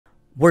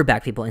We're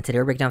back, people, and today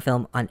we're breaking down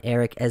film on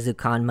Erik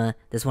Ezukanma.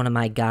 This is one of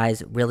my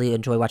guys. Really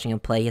enjoy watching him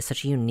play. He has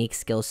such a unique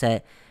skill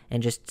set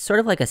and just sort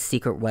of like a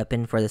secret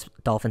weapon for this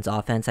Dolphins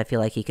offense. I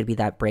feel like he could be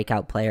that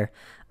breakout player.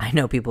 I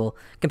know people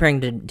comparing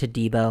to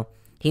Debo.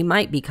 He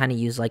might be kind of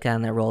used like that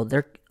in that role.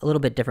 They're a little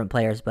bit different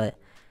players, but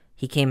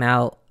he came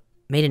out,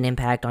 made an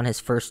impact on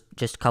his first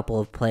just couple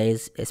of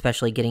plays,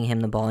 especially getting him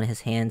the ball in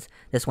his hands.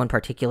 This one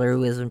particular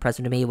was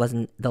impressive to me. It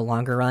wasn't the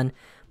longer run,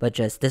 but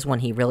just this one,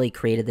 he really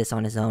created this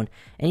on his own.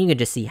 And you can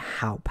just see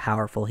how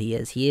powerful he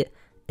is. He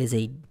is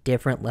a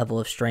different level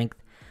of strength.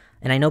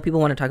 And I know people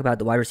want to talk about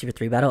the wide receiver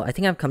 3 battle. I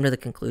think I've come to the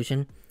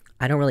conclusion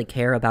I don't really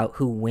care about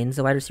who wins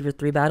the wide receiver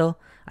 3 battle.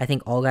 I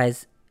think all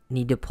guys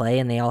need to play,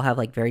 and they all have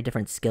like very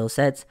different skill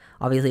sets.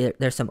 Obviously,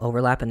 there's some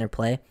overlap in their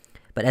play.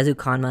 But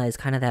Ezukanma is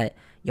kind of that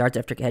yards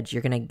after catch.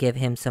 You're going to give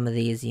him some of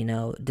these,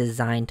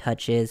 design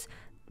touches,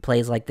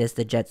 plays like this,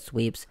 the jet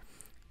sweeps,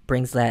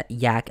 brings that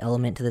yak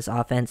element to this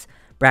offense.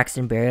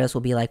 Braxton Berrios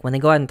will be like, when they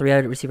go out in 3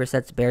 receiver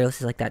sets, Berrios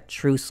is like that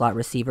true slot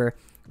receiver,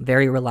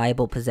 very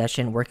reliable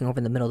possession, working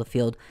over the middle of the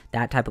field,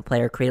 that type of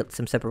player, create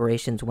some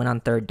separations, win on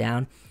third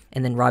down.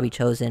 And then Robbie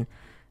Chosen,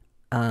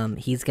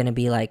 he's going to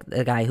be like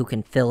the guy who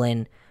can fill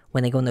in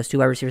when they go in those 2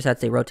 wide receiver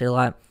sets. They rotate a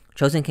lot.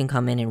 Chosen can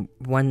come in and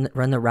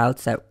run the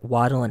routes that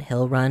Waddle and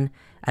Hill run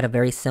at a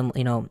very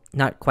similar,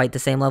 not quite the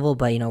same level,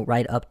 but,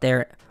 right up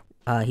there.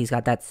 He's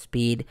got that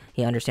speed.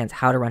 He understands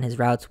how to run his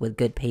routes with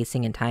good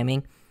pacing and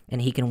timing,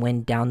 and he can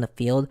win down the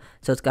field.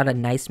 So it's got a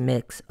nice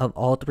mix of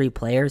all 3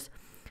 players.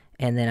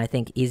 And then I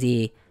think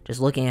Easy, just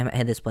looking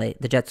at this play,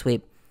 the jet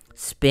sweep,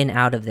 spin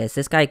out of this.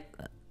 This guy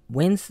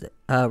wins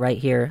right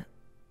here,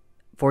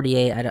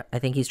 48. I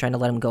think he's trying to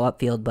let him go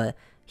upfield, but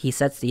he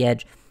sets the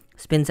edge.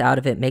 Spins out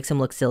of it, makes him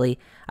look silly.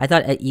 I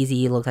thought at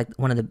Easy looked like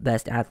one of the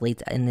best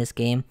athletes in this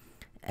game.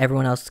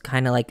 Everyone else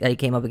kind of like he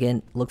came up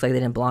again, looks like they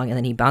didn't belong, and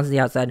then he bounces the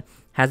outside,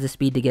 has the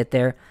speed to get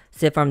there,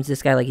 stiff arms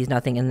this guy like he's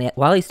nothing, and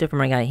while he's stiff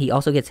arming guy, he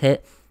also gets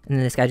hit, and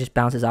then this guy just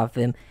bounces off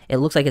of him. It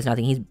looks like it's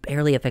nothing. He's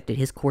barely affected.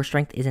 His core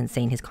strength is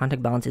insane. His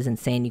contact balance is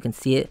insane. You can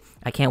see it.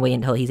 I can't wait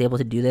until he's able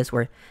to do this,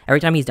 where every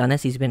time he's done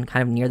this, he's been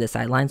kind of near the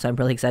sideline, so I'm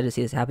really excited to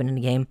see this happen in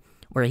a game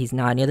where he's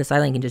not near the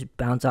sideline, he can just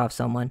bounce off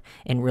someone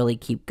and really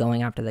keep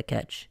going after the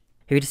catch.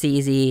 Here to see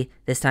Easy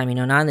this time,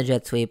 not in the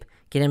jet sweep,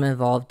 get him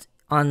involved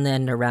on the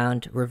end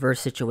around reverse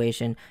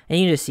situation,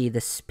 and you just see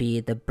the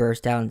speed, the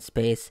burst out in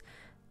space,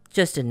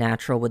 just a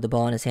natural with the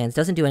ball in his hands.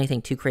 Doesn't do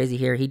anything too crazy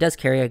here. He does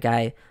carry a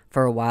guy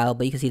for a while,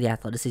 but you can see the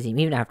athleticism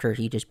even after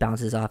he just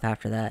bounces off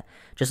after that.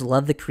 Just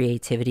love the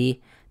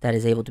creativity that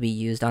is able to be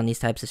used on these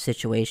types of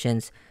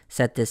situations.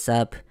 Set this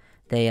up.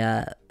 They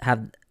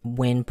have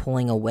Win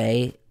pulling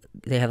away.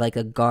 They have like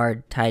a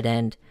guard tight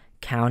end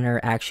counter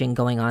action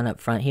going on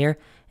up front here,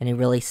 and he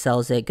really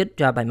sells it. Good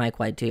job by Mike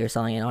White too. You're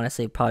selling it.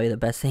 Honestly, probably the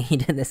best thing he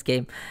did in this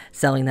game,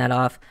 selling that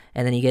off.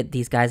 And then you get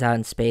these guys out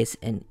in space,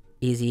 and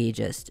Easy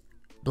just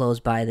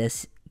blows by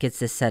this, gets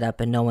this set up,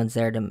 and no one's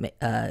there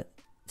to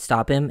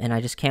stop him. And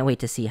I just can't wait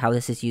to see how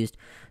this is used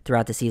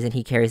throughout the season.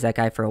 He carries that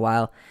guy for a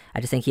while.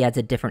 I just think he adds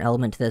a different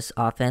element to this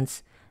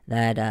offense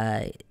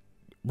that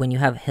when you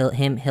have Hill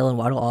and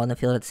Waddle all in the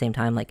field at the same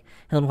time, like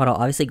Hill and Waddle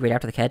obviously great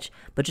after the catch,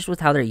 but just with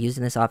how they're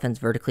using this offense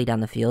vertically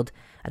down the field,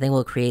 I think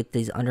we'll create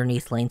these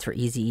underneath lanes for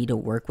Easy to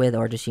work with,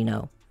 or just,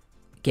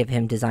 give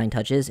him design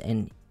touches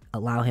and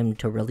allow him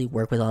to really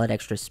work with all that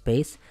extra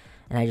space.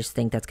 And I just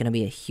think that's going to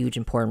be a huge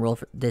important role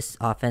for this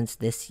offense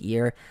this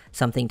year,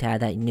 something to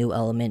add that new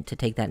element to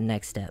take that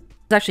next step.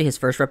 It's actually his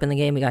first rep in the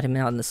game. We got him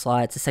out in the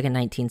slot. It's a second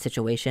 19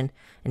 situation,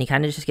 and he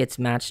kind of just gets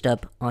matched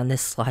up on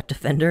this slot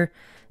defender,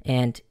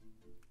 and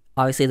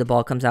obviously, the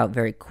ball comes out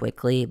very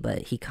quickly,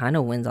 but he kind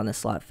of wins on the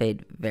slot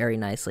fade very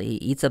nicely. He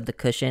eats up the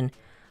cushion.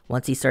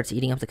 Once he starts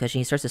eating up the cushion,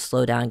 he starts to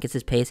slow down, gets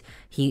his pace.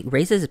 He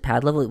raises his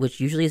pad level, which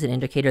usually is an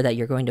indicator that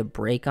you're going to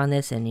break on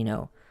this and,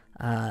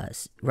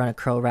 run a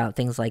curl route,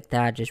 things like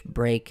that, just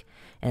break.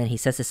 And then he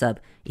sets this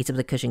up, eats up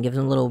the cushion, gives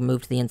him a little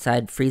move to the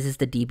inside, freezes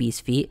the DB's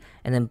feet,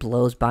 and then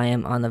blows by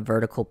him on the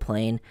vertical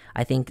plane.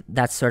 I think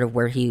that's sort of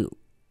where he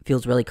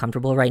feels really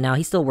comfortable right now.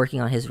 He's still working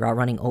on his route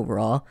running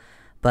overall,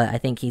 but I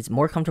think he's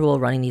more comfortable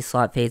running these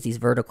slot fades, these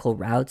vertical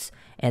routes,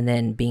 and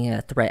then being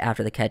a threat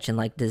after the catch and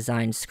like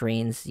design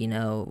screens,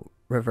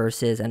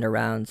 reverses, end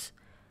arounds,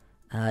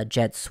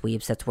 jet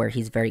sweeps. That's where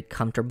he's very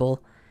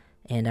comfortable.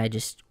 And I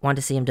just want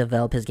to see him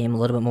develop his game a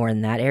little bit more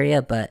in that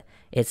area, but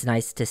it's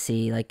nice to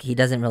see, like, he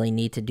doesn't really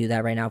need to do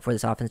that right now for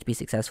this offense to be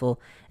successful.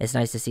 It's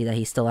nice to see that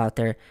he's still out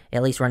there,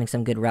 at least running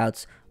some good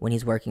routes when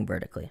he's working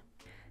vertically.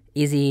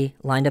 Easy,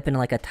 lined up in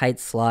like a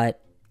tight slot.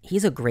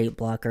 He's a great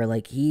blocker.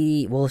 Like,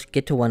 we'll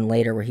get to one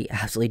later where he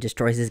absolutely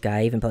destroys his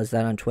guy. I even posted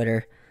that on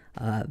Twitter.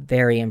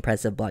 Very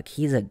impressive block.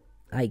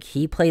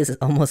 He plays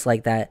almost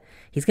like that.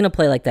 He's going to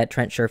play like that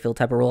Trent Sherfield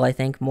type of role, I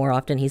think, more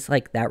often. He's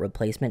like that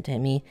replacement to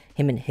me.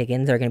 Him and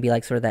Higgins are going to be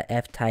like sort of that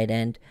F tight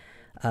end,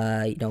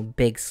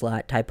 big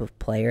slot type of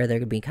player. They're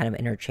going to be kind of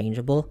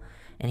interchangeable.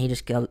 And he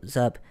just goes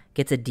up,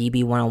 gets a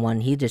DB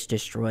one-on-one. He just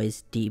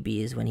destroys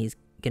DBs when he's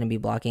going to be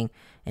blocking,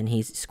 and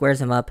he squares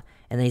him up,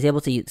 and then he's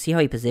able to see how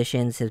he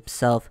positions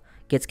himself,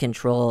 gets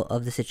control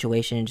of the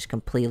situation, and just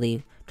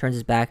completely turns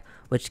his back,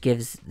 which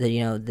gives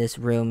this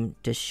room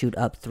to shoot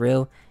up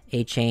through.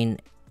 A-Chain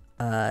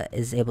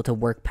is able to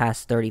work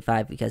past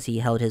 35 because he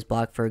held his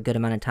block for a good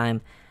amount of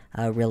time.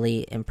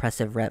 Really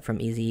impressive rep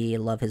from Easy.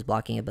 Love his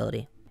blocking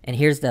ability. And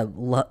here's the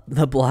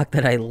block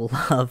that I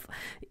love.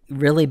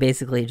 Really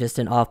basically just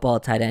an off-ball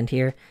tight end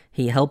here.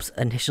 He helps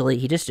initially.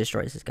 He just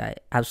destroys this guy.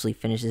 Absolutely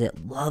finishes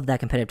it. Love that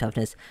competitive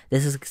toughness.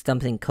 This is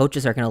something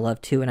coaches are going to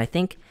love too. And I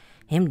think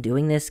him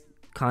doing this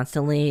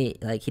constantly,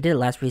 like he did it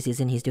last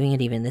preseason, he's doing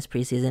it even this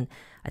preseason.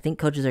 I think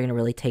coaches are going to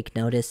really take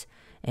notice.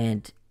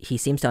 And he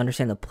seems to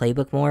understand the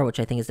playbook more, which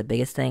I think is the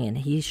biggest thing. And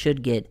he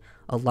should get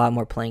a lot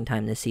more playing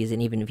time this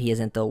season, even if he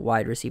isn't the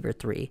wide receiver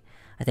 3.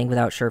 I think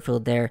without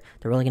Sherfield there,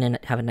 they're really going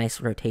to have a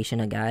nice rotation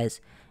of guys,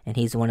 and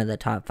he's one of the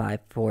top 5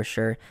 for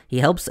sure. He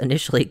helps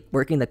initially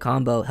working the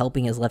combo,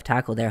 helping his left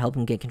tackle there, help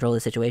him get control of the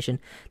situation,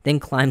 then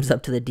climbs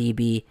up to the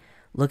DB.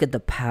 Look at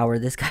the power.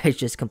 This guy is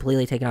just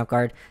completely taken off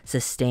guard.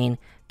 Sustain,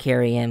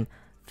 carry him,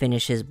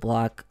 finish his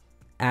block.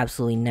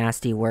 Absolutely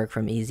nasty work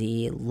from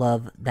Easy.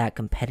 Love that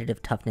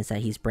competitive toughness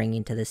that he's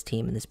bringing to this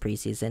team in this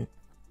preseason.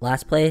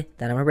 Last play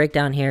that I'm going to break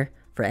down here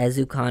for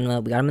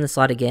Ezukanma. We got him in the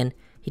slot again.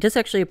 He does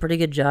actually a pretty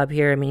good job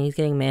here. I mean, he's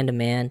getting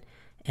man-to-man,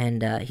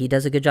 and he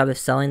does a good job of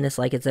selling this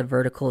like it's a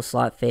vertical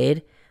slot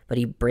fade, but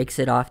he breaks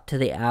it off to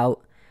the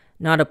out.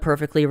 Not a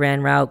perfectly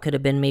ran route. Could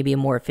have been maybe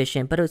more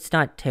efficient, but it's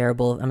not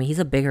terrible. I mean, he's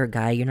a bigger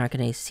guy. You're not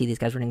going to see these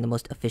guys running the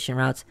most efficient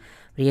routes,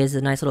 but he has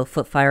a nice little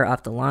foot fire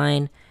off the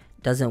line.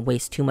 Doesn't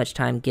waste too much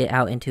time. Get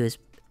out into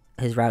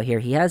his route here.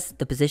 He has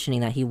the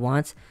positioning that he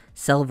wants.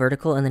 Sell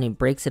vertical, and then he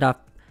breaks it off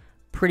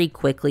pretty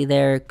quickly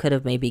there. Could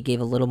have maybe gave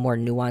a little more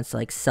nuance,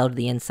 like sell to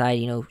the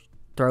inside,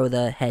 throw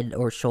the head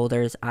or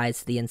shoulders, eyes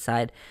to the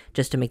inside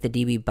just to make the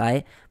DB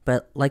bite.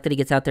 But like that he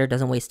gets out there,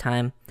 doesn't waste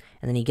time.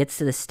 And then he gets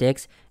to the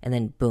sticks and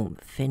then boom,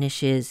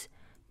 finishes,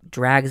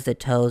 drags the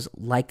toes,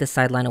 like the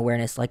sideline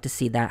awareness, like to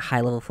see that high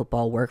level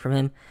football work from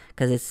him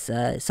because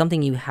it's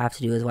something you have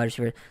to do as a wide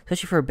receiver,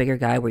 especially for a bigger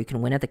guy where you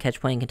can win at the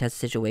catch point in contested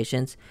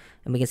situations.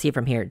 And we can see it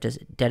from here, just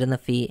dead in the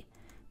feet,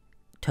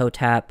 toe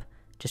tap,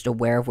 just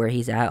aware of where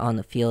he's at on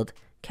the field,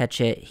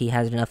 catch it. He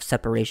has enough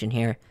separation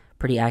here.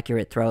 Pretty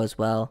accurate throw as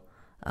well.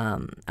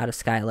 Out of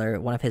Skylar,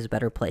 one of his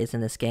better plays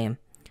in this game.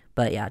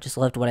 But yeah, just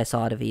loved what I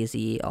saw out of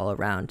Easy all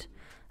around.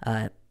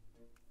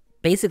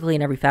 Basically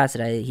in every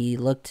facet, he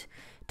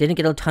didn't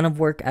get a ton of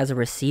work as a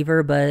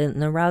receiver, but in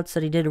the routes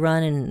that he did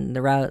run and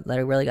the route that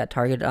he really got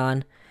targeted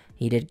on,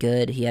 he did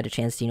good. He had a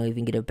chance to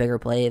even get a bigger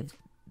play if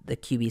the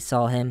QB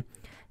saw him.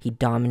 He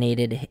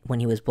dominated when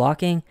he was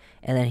blocking,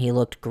 and then he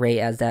looked great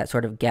as that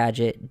sort of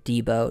gadget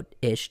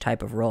Debo-ish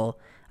type of role.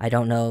 I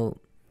don't know.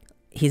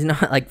 He's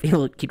not like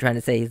people keep trying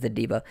to say he's the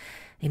Debo.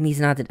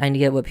 He's not. I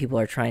get what people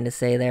are trying to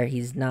say there.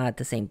 He's not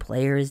the same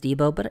player as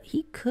Debo, but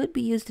he could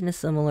be used in a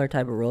similar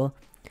type of role.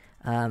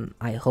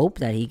 I hope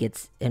that he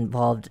gets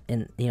involved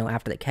in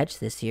after the catch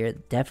this year.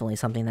 Definitely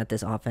something that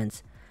this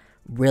offense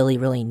really,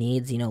 really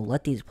needs.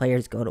 Let these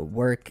players go to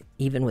work,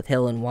 even with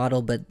Hill and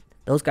Waddle, but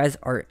those guys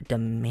are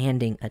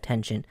demanding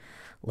attention.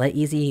 Let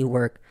Easy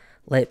work.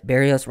 Let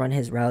Barrios run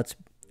his routes.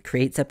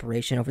 Create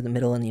separation over the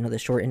middle and the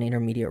short and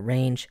intermediate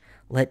range.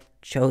 Let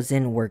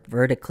Chosen work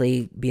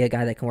vertically, be a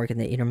guy that can work in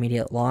the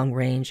intermediate long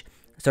range.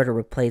 Sort of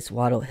replace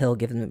Waddle, Hill,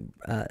 give them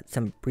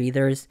some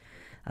breathers.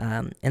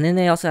 And then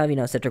they also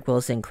have Cedric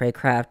Wilson,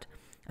 Craycraft.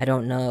 I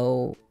don't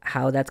know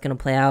how that's going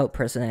to play out.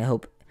 Personally,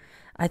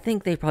 I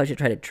think they probably should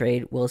try to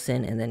trade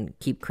Wilson and then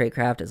keep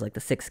Craycraft as like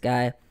the 6th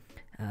guy.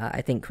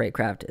 I think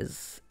Craycraft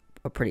is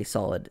a pretty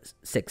solid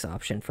 6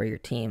 option for your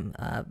team.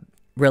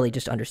 Really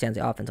just understands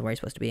the offense and where he's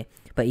supposed to be.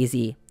 But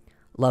Easy,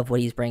 love what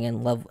he's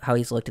bringing, love how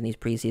he's looked in these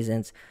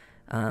preseasons.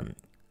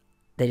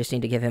 They just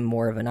need to give him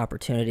more of an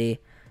opportunity.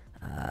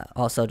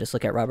 Also, just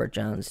look at Robert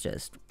Jones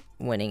just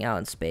winning out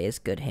in space,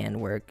 good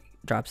handwork,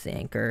 drops the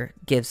anchor,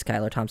 gives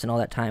Skylar Thompson all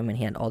that time when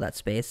he had all that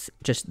space.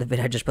 I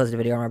just posted a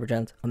video on Robert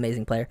Jones,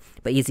 amazing player.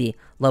 But Easy,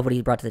 love what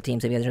he brought to the team.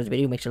 So if you guys enjoyed the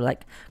video, make sure to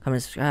like, comment,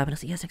 and subscribe, and I'll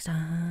see you guys next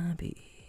time. Peace.